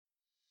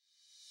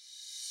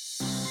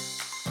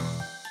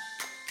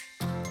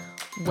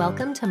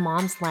Welcome to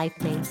Mom's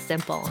Life Made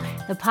Simple,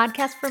 the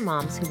podcast for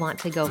moms who want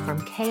to go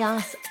from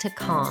chaos to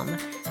calm,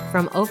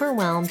 from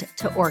overwhelmed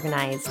to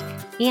organized,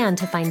 and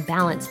to find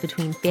balance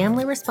between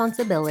family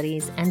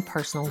responsibilities and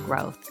personal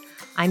growth.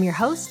 I'm your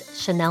host,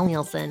 Chanel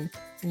Nielsen.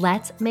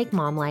 Let's make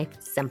mom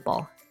life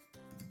simple.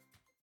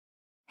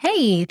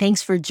 Hey,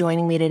 thanks for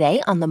joining me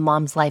today on the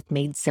Mom's Life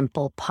Made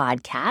Simple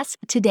podcast.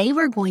 Today,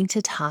 we're going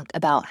to talk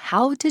about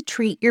how to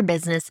treat your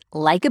business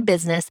like a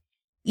business,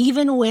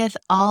 even with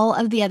all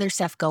of the other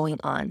stuff going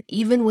on,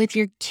 even with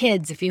your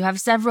kids. If you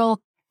have several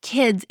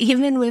kids,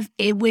 even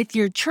with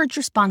your church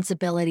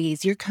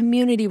responsibilities, your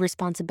community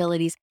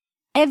responsibilities,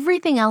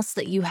 everything else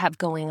that you have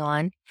going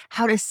on,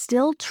 how to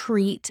still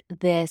treat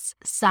this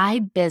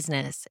side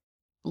business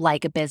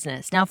like a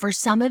business. Now, for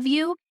some of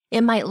you,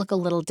 it might look a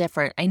little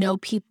different. I know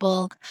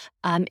people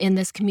in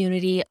this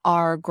community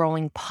are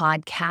growing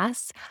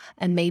podcasts,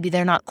 and maybe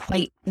they're not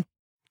quite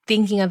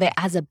thinking of it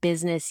as a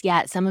business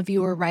yet. Some of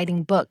you are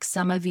writing books.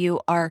 Some of you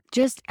are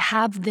just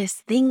have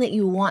this thing that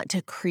you want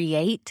to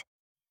create.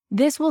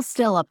 This will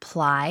still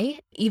apply,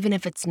 even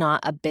if it's not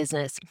a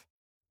business.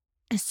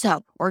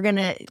 So we're going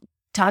to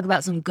talk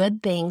about some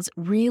good things,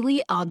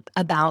 really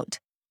about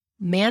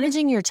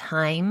managing your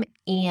time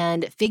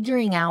and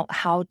figuring out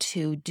how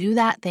to do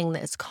that thing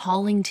that is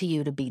calling to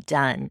you to be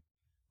done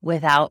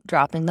without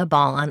dropping the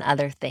ball on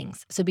other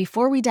things. So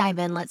before we dive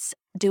in, let's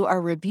do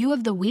our review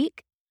of the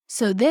week.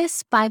 So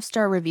this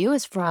 5-star review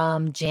is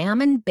from Jam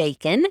and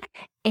Bacon,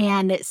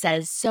 and it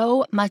says,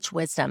 "So much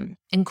wisdom,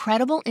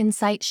 incredible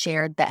insight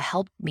shared that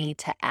helped me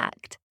to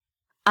act."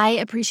 I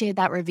appreciate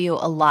that review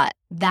a lot.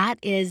 That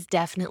is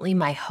definitely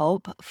my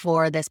hope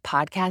for this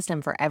podcast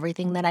and for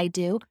everything that I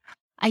do.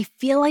 I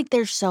feel like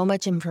there's so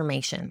much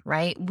information,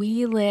 right?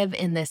 We live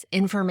in this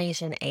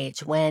information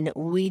age when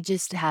we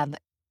just have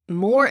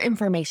more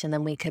information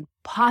than we could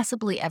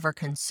possibly ever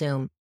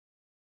consume.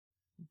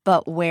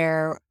 But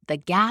where the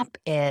gap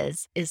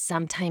is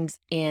sometimes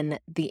in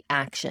the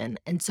action.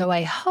 And so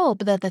I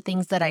hope that the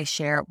things that I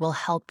share will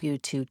help you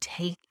to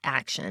take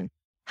action,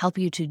 help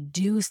you to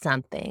do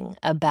something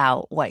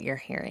about what you're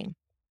hearing.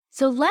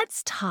 So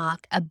let's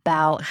talk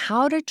about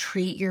how to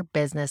treat your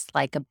business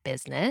like a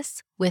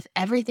business with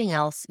everything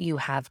else you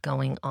have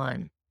going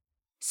on.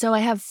 So I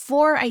have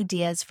 4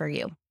 ideas for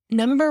you.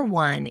 Number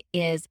 1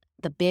 is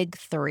the big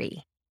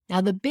 3. Now,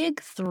 the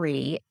big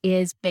 3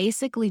 is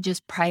basically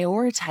just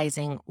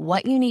prioritizing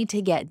what you need to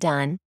get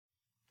done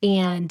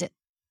and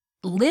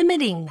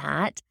limiting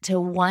that to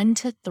 1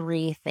 to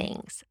 3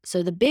 things.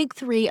 So the big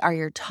 3 are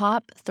your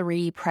top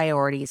 3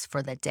 priorities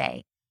for the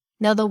day.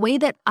 Now, the way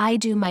that I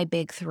do my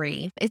big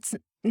 3, it's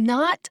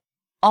not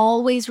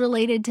always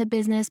related to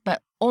business,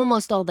 but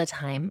almost all the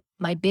time,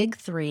 my big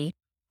 3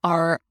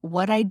 are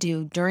what I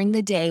do during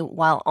the day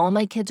while all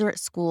my kids are at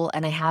school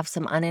and I have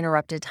some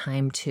uninterrupted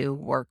time to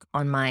work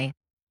on my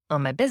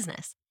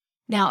business.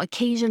 Now,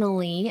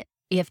 occasionally,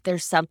 if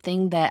there's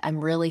something that I'm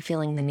really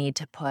feeling the need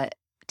to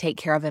take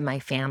care of in my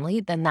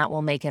family, then that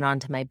will make it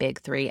onto my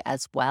big 3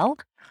 as well.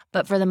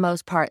 But for the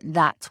most part,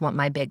 that's what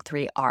my big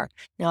 3 are.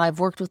 Now, I've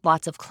worked with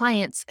lots of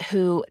clients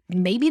who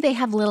maybe they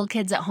have little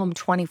kids at home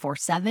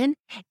 24/7,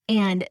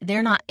 and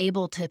they're not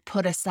able to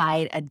put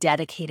aside a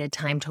dedicated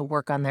time to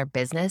work on their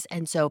business.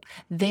 And so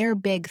their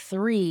big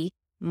 3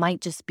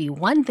 might just be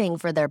one thing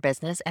for their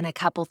business and a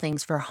couple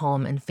things for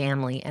home and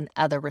family and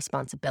other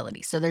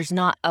responsibilities. So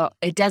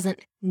it doesn't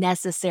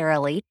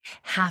necessarily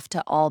have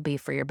to all be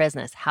for your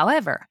business.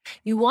 However,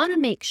 you want to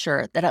make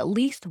sure that at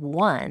least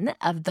one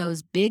of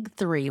those big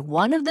 3,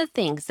 one of the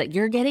things that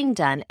you're getting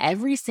done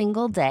every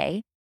single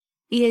day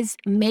is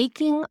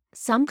making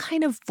some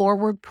kind of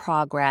forward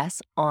progress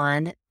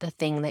on the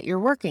thing that you're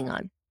working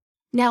on.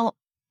 Now,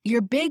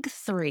 your big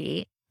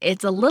 3,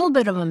 it's a little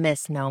bit of a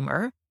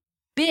misnomer.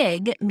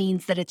 Big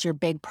means that it's your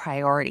big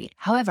priority.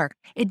 However,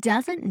 it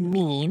doesn't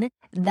mean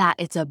that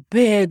it's a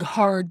big,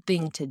 hard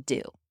thing to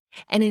do.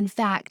 And in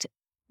fact,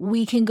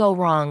 we can go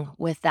wrong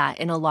with that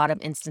in a lot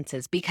of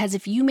instances, because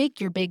if you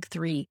make your big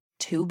 3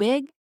 too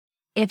big,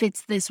 if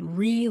it's this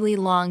really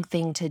long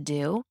thing to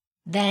do,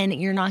 then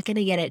you're not going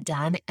to get it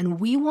done. And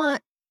we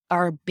want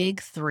our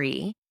big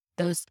 3,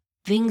 those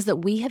things that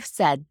we have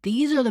said,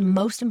 these are the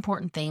most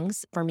important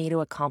things for me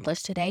to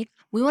accomplish today.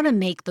 We want to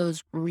make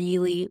those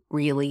really,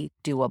 really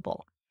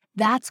doable.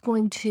 That's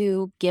going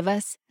to give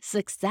us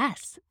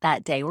success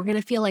that day. We're going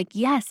to feel like,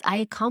 yes, I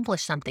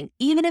accomplished something,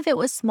 even if it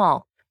was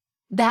small.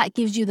 That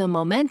gives you the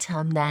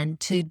momentum then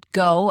to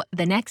go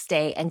the next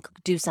day and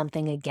do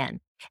something again.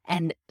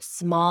 And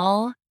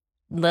small,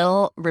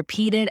 little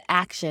repeated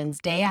actions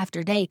day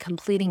after day,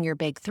 completing your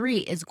big 3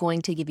 is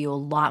going to give you a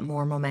lot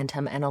more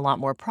momentum and a lot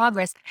more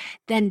progress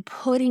than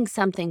putting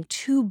something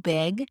too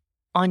big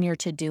on your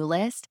to-do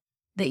list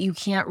that you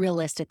can't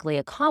realistically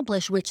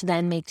accomplish, which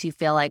then makes you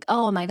feel like,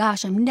 oh my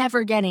gosh, I'm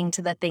never getting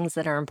to the things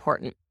that are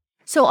important.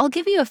 So I'll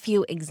give you a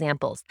few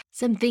examples,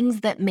 some things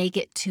that make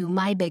it to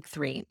my big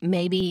 3.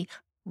 Maybe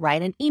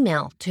write an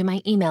email to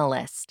my email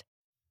list,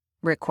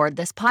 record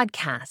this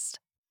podcast,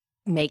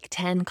 make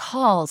 10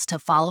 calls to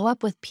follow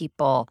up with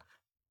people,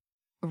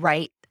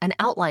 write an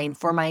outline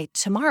for my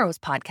tomorrow's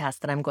podcast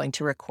that I'm going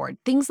to record,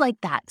 things like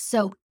that.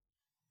 So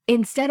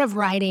instead of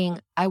writing,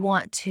 I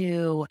want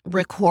to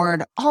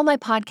record all my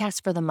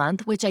podcasts for the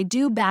month, which I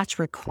do batch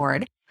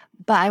record,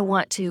 but I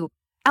want to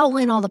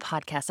outline all the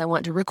podcasts. I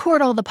want to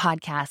record all the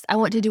podcasts. I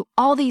want to do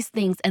all these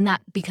things, and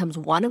that becomes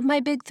one of my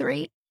big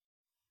three.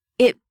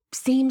 It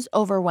seems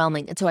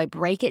overwhelming. And so I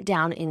break it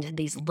down into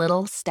these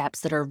little steps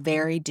that are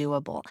very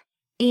doable.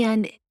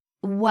 And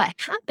what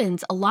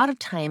happens a lot of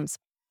times,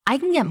 I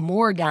can get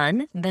more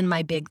done than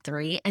my big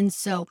three. And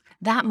so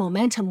that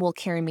momentum will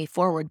carry me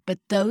forward. But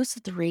those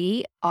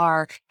three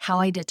are how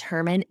I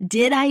determine,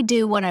 did I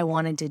do what I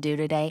wanted to do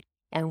today?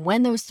 And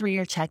when those three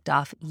are checked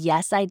off,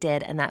 yes, I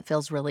did. And that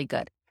feels really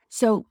good.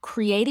 So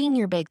creating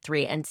your big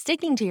three and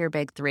sticking to your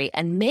big three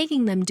and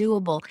making them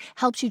doable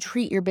helps you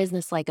treat your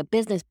business like a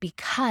business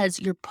because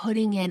you're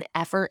putting in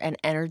effort and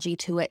energy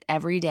to it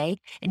every day,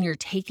 and you're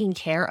taking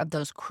care of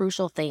those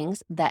crucial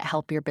things that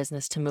help your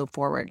business to move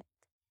forward.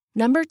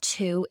 Number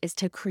 2 is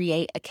to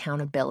create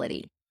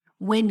accountability.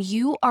 When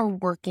you are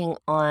working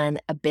on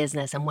a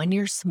business and when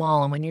you're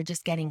small and when you're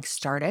just getting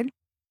started,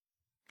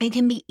 it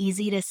can be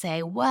easy to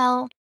say,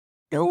 well,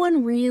 no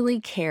one really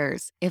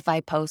cares if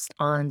I post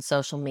on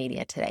social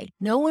media today.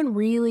 No one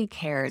really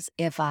cares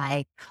if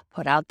I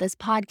put out this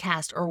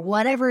podcast or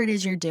whatever it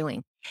is you're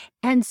doing.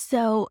 And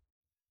so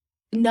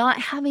not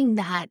having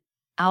that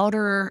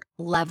outer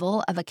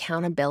level of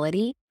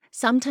accountability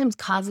sometimes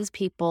causes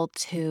people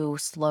to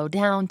slow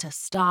down, to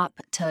stop,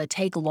 to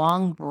take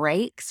long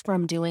breaks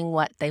from doing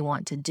what they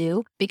want to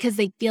do because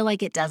they feel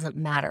like it doesn't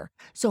matter.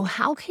 So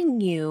how can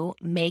you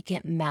make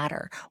it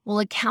matter? Well,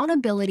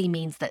 accountability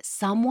means that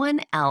someone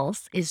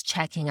else is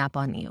checking up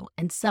on you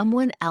and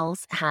someone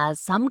else has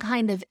some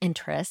kind of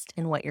interest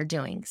in what you're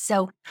doing.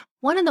 So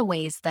one of the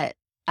ways that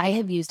I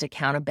have used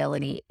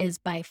accountability is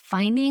by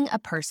finding a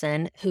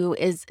person who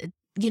is,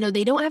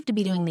 they don't have to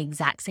be doing the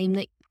exact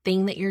same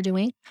thing that you're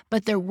doing,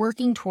 but they're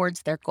working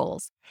towards their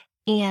goals.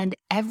 And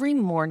every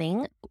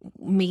morning,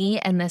 me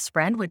and this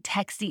friend would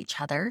text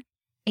each other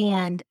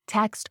and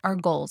text our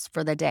goals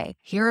for the day.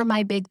 Here are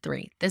my big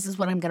three. This is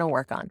what I'm going to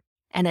work on.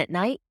 And at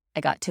night, I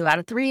got 2 out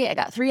of 3. I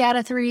got 3 out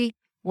of 3,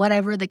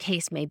 whatever the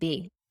case may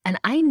be. And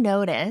I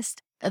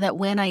noticed that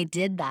when I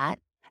did that,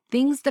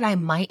 things that I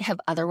might have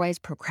otherwise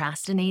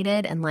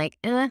procrastinated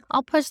and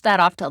I'll push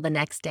that off till the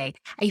next day.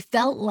 I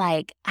felt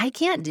like I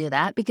can't do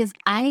that because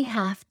I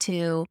have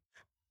to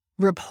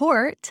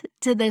report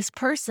to this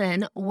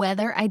person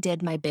whether I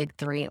did my big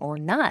three or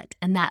not.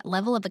 And that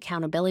level of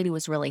accountability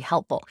was really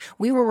helpful.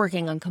 We were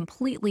working on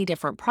completely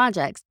different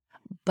projects,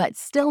 but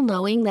still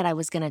knowing that I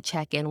was going to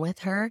check in with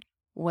her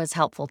was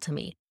helpful to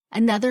me.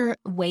 Another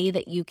way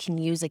that you can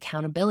use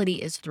accountability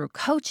is through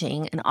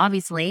coaching. And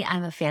obviously,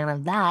 I'm a fan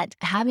of that.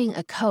 Having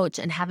a coach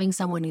and having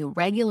someone you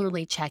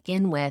regularly check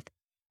in with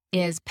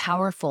is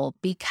powerful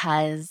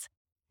because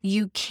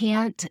you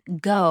can't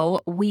go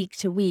week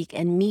to week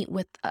and meet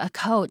with a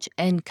coach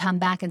and come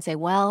back and say,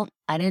 well,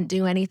 I didn't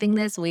do anything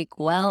this week.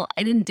 Well,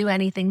 I didn't do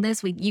anything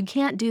this week. You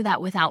can't do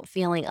that without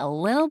feeling a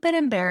little bit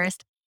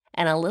embarrassed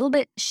and a little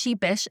bit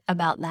sheepish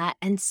about that.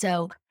 And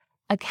so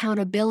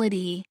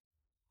accountability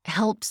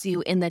helps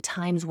you in the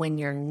times when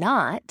you're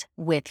not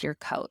with your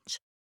coach.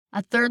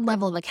 A third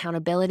level of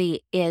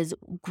accountability is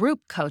group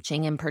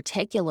coaching in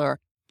particular.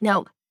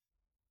 Now,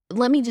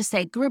 let me just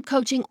say group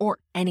coaching or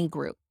any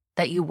group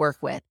that you work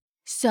with.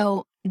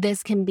 So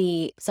this can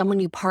be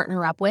someone you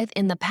partner up with.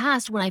 In the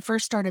past, when I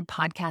first started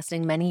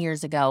podcasting many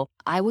years ago,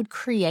 I have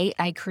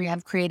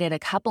created a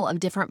couple of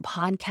different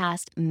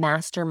podcast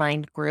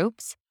mastermind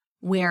groups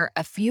where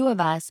a few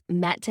of us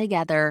met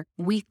together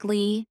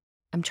weekly.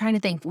 I'm trying to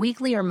think,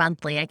 weekly or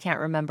monthly. I can't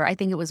remember. I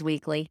think it was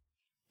weekly.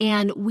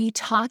 And we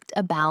talked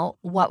about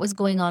what was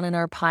going on in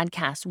our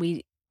podcast.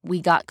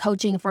 We got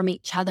coaching from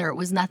each other. It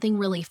was nothing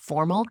really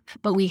formal,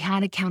 but we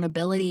had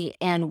accountability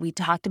and we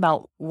talked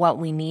about what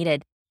we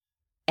needed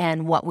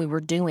and what we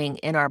were doing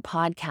in our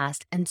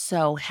podcast. And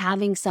so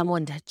having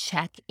someone to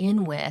check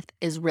in with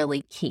is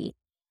really key.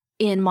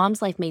 In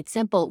Mom's Life Made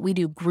Simple, we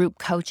do group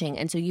coaching.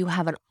 And so you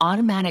have an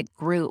automatic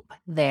group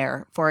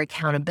there for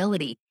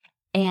accountability.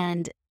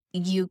 And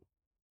you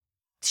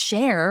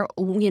share,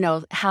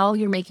 how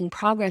you're making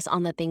progress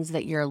on the things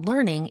that you're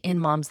learning in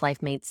Mom's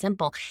Life Made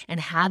Simple and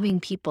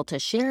having people to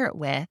share it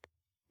with.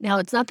 Now,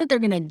 it's not that they're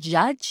going to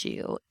judge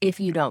you if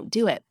you don't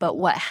do it, but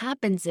what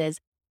happens is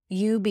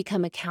you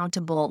become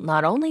accountable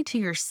not only to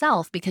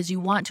yourself because you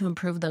want to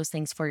improve those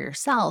things for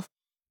yourself,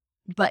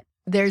 but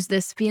there's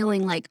this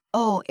feeling like,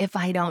 oh, if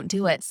I don't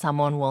do it,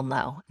 someone will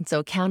know. And so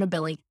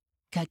accountability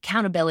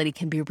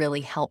can be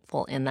really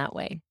helpful in that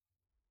way.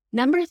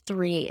 Number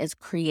 3 is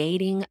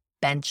creating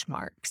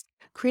benchmarks.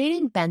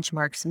 Creating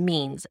benchmarks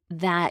means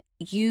that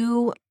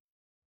you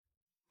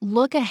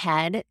look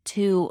ahead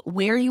to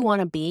where you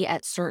want to be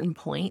at certain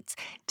points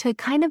to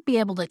kind of be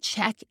able to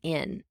check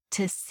in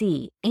to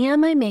see,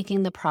 am I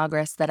making the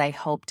progress that I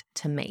hoped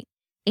to make?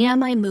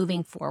 Am I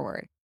moving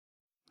forward?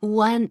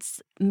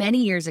 Once, many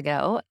years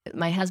ago,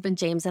 my husband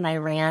James and I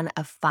ran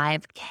a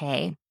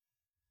 5K,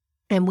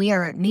 and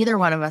neither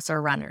one of us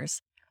are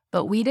runners.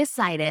 But we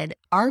decided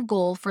our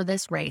goal for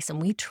this race,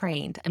 and we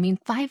trained. I mean,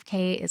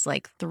 5K is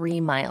like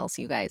 3 miles,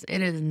 you guys.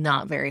 It is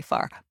not very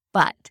far,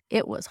 but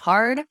it was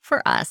hard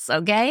for us,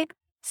 okay?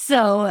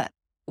 So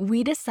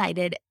we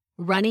decided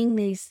running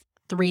these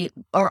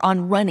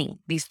running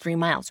these 3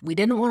 miles. We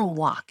didn't want to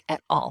walk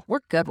at all.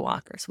 We're good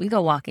walkers. We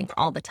go walking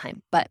all the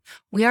time, but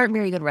we aren't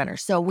very good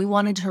runners. So we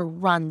wanted to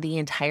run the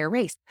entire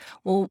race.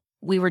 Well,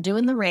 we were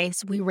doing the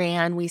race. We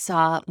ran. We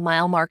saw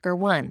mile marker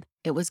 1.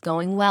 It was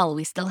going well.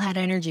 We still had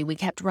energy. We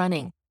kept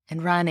running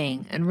and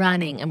running and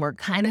running, and we're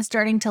kind of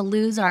starting to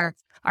lose our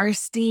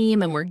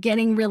steam, and we're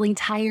getting really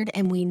tired,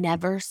 and we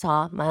never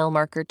saw mile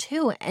marker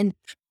 2. And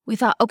we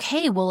thought,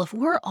 okay, well, if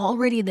we're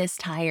already this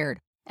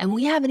tired and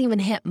we haven't even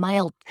hit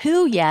mile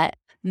 2 yet,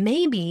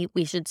 maybe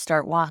we should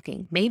start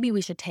walking. Maybe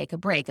we should take a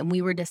break. And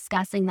we were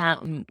discussing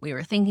that, and we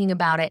were thinking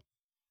about it.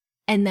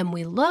 And then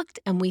we looked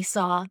and we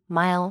saw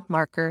mile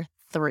marker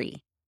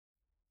 3.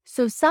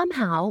 So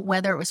somehow,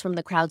 whether it was from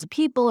the crowds of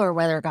people or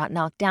whether it got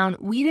knocked down,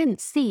 we didn't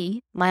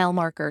see mile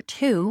marker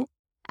 2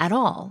 at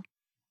all.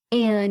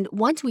 And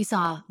once we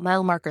saw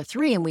mile marker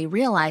 3 and we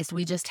realized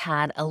we just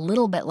had a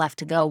little bit left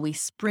to go, we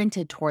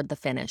sprinted toward the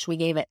finish. We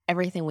gave it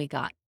everything we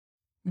got.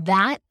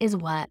 That is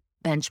what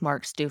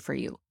benchmarks do for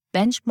you.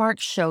 Benchmarks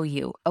show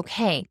you,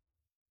 okay,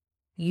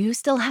 you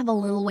still have a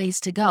little ways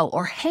to go,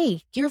 or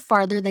hey, you're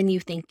farther than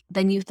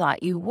you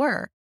thought you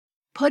were.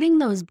 Putting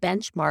those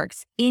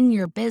benchmarks in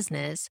your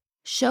business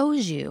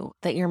shows you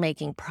that you're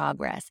making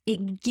progress.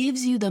 It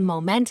gives you the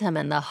momentum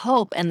and the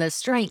hope and the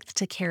strength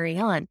to carry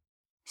on.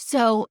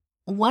 So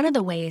one of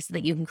the ways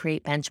that you can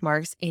create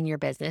benchmarks in your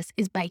business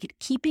is by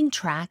keeping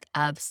track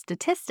of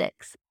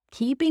statistics,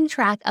 keeping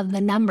track of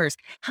the numbers.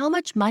 How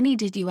much money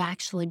did you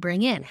actually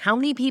bring in? How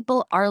many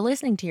people are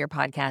listening to your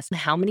podcast?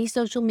 How many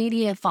social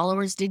media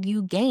followers did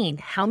you gain?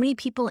 How many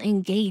people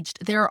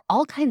engaged? There are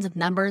all kinds of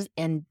numbers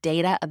and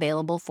data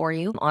available for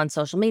you on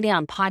social media,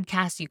 on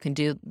podcasts. You can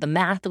do the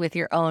math with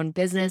your own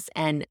business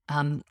and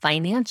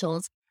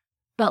financials.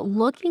 But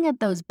looking at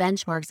those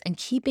benchmarks and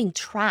keeping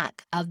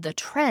track of the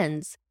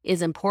trends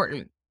is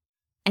important.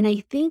 And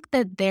I think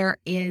that there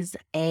is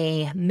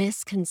a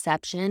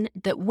misconception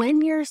that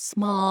when you're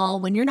small,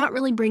 when you're not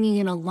really bringing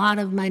in a lot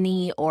of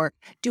money or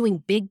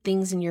doing big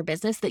things in your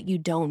business, that you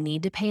don't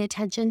need to pay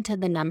attention to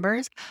the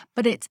numbers.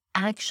 But it's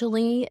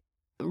actually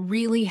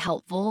really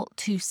helpful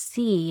to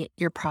see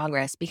your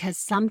progress, because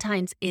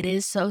sometimes it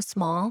is so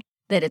small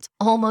that it's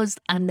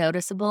almost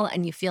unnoticeable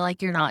and you feel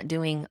like you're not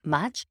doing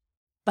much.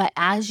 But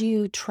as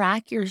you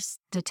track your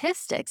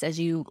statistics, as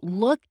you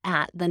look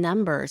at the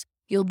numbers,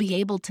 you'll be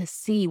able to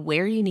see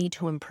where you need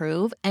to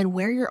improve and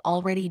where you're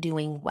already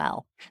doing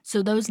well.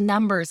 So those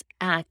numbers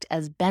act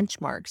as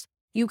benchmarks.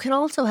 You can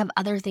also have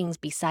other things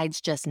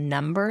besides just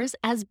numbers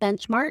as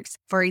benchmarks.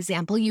 For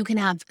example, you can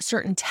have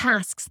certain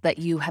tasks that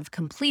you have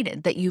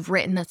completed, that you've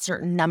written a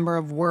certain number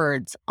of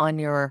words on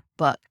your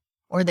book,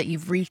 or that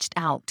you've reached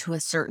out to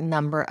a certain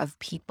number of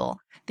people.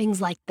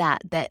 Things like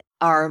that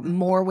are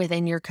more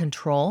within your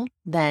control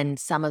than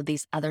some of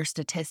these other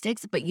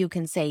statistics. But you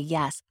can say,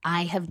 yes,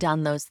 I have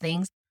done those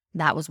things.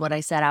 That was what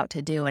I set out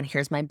to do, and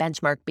here's my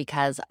benchmark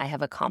because I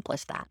have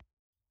accomplished that.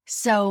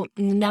 So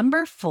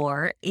number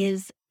 4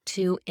 is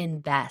to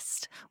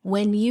invest.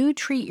 When you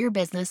treat your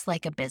business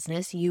like a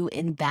business, you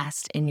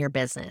invest in your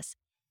business.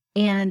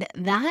 And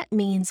that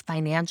means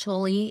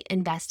financially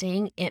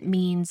investing. It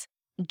means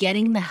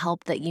getting the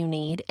help that you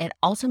need. It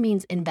also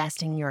means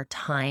investing your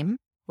time,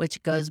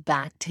 which goes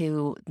back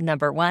to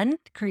number 1,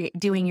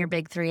 doing your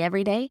big 3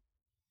 every day.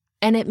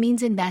 And it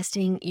means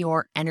investing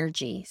your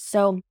energy.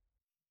 So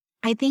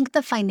I think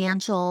the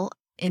financial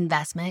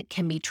investment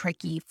can be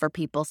tricky for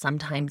people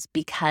sometimes,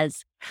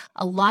 because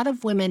a lot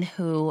of women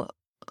who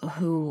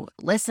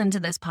listen to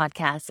this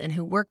podcast and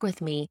who work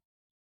with me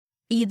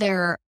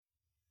either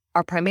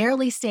are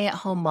primarily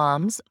stay-at-home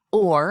moms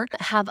or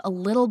have a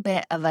little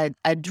bit of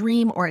a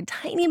dream or a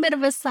tiny bit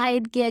of a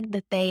side gig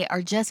that they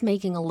are just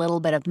making a little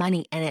bit of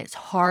money, and it's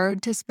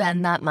hard to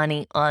spend that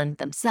money on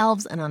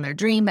themselves and on their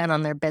dream and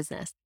on their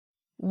business.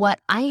 What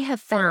I have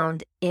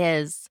found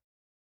is,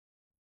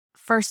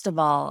 first of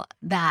all,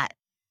 that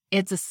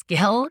it's a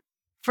skill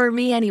for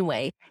me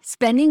anyway.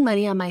 Spending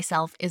money on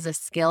myself is a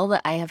skill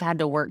that I have had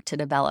to work to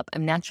develop.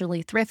 I'm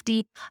naturally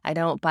thrifty. I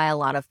don't buy a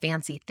lot of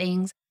fancy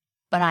things,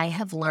 but I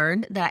have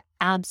learned that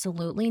I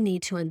absolutely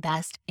need to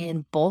invest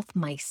in both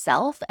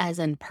myself, as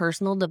in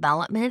personal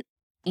development,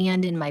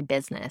 and in my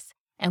business.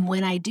 And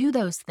when I do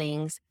those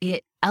things,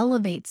 it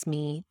elevates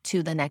me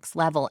to the next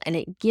level, and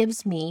it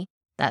gives me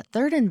that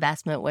third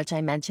investment, which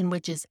I mentioned,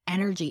 which is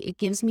energy. It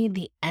gives me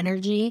the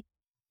energy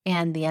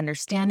and the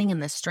understanding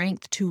and the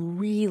strength to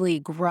really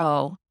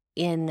grow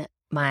in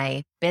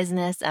my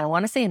business. And I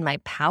want to say in my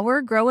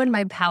power, grow in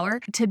my power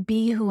to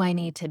be who I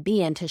need to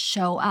be and to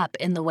show up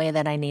in the way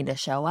that I need to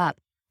show up.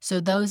 So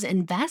those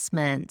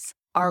investments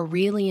are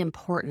really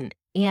important,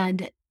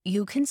 and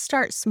you can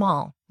start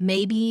small.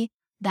 Maybe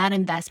that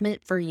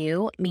investment for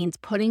you means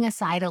putting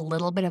aside a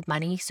little bit of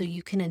money so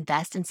you can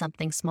invest in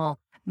something small.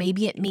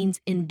 Maybe it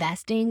means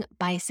investing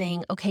by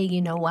saying, okay,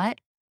 you know what?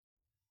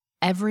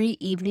 Every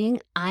evening,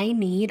 I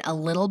need a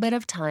little bit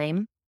of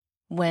time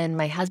when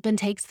my husband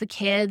takes the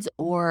kids,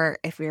 or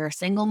if you're a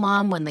single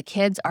mom, when the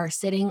kids are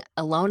sitting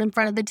alone in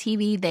front of the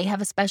TV, they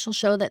have a special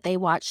show that they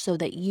watch so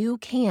that you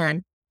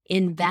can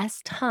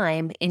invest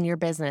time in your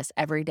business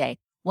every day.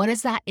 What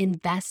does that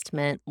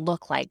investment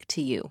look like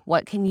to you?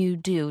 What can you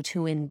do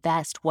to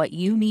invest what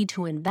you need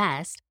to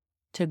invest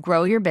to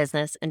grow your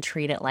business and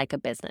treat it like a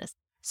business?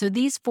 So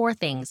these 4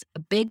 things, a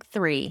big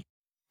 3,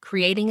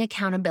 creating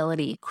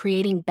accountability,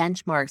 creating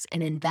benchmarks,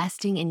 and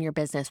investing in your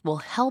business will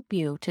help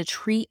you to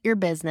treat your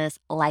business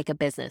like a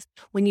business.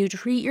 When you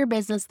treat your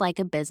business like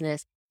a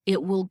business,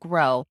 it will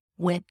grow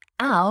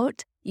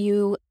without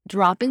you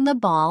dropping the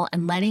ball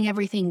and letting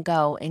everything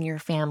go in your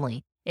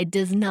family. It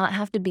does not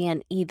have to be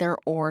an either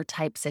or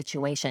type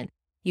situation.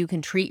 You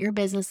can treat your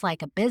business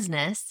like a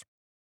business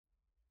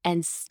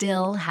and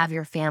still have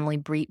your family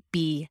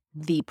be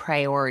the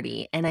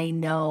priority. And I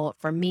know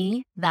for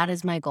me, that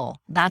is my goal.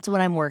 That's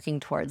what I'm working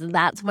towards.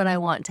 That's what I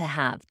want to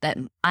have, that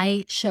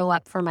I show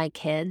up for my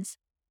kids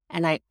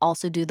and I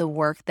also do the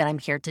work that I'm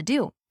here to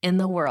do in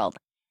the world.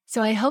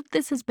 So I hope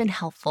this has been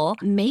helpful.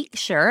 Make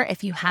sure,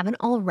 if you haven't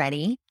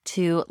already,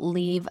 to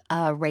leave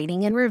a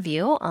rating and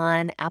review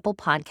on Apple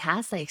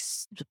Podcasts. I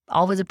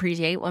always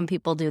appreciate when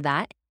people do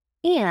that.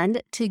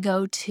 And to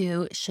go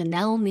to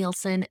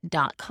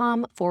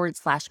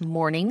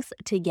chanelnielsen.com/mornings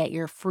to get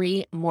your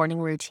free morning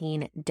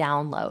routine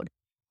download.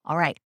 All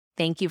right.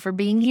 Thank you for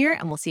being here,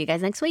 and we'll see you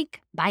guys next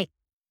week. Bye.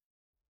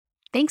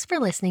 Thanks for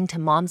listening to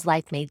Mom's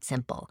Life Made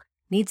Simple.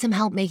 Need some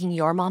help making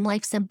your mom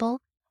life simple?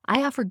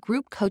 I offer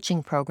group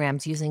coaching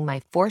programs using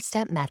my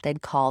 4-step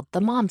method called the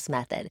Mom's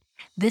Method.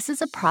 This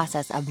is a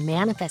process of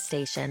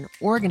manifestation,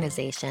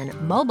 organization,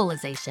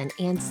 mobilization,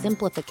 and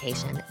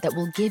simplification that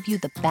will give you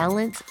the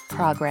balance,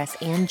 progress,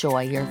 and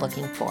joy you're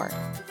looking for.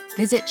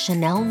 Visit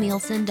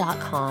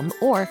chanelnielsen.com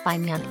or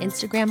find me on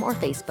Instagram or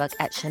Facebook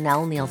at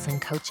Chanel Nielsen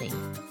Coaching.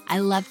 I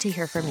love to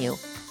hear from you.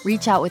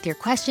 Reach out with your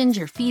questions,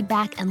 your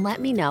feedback, and let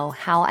me know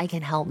how I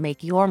can help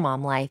make your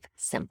mom life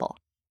simple.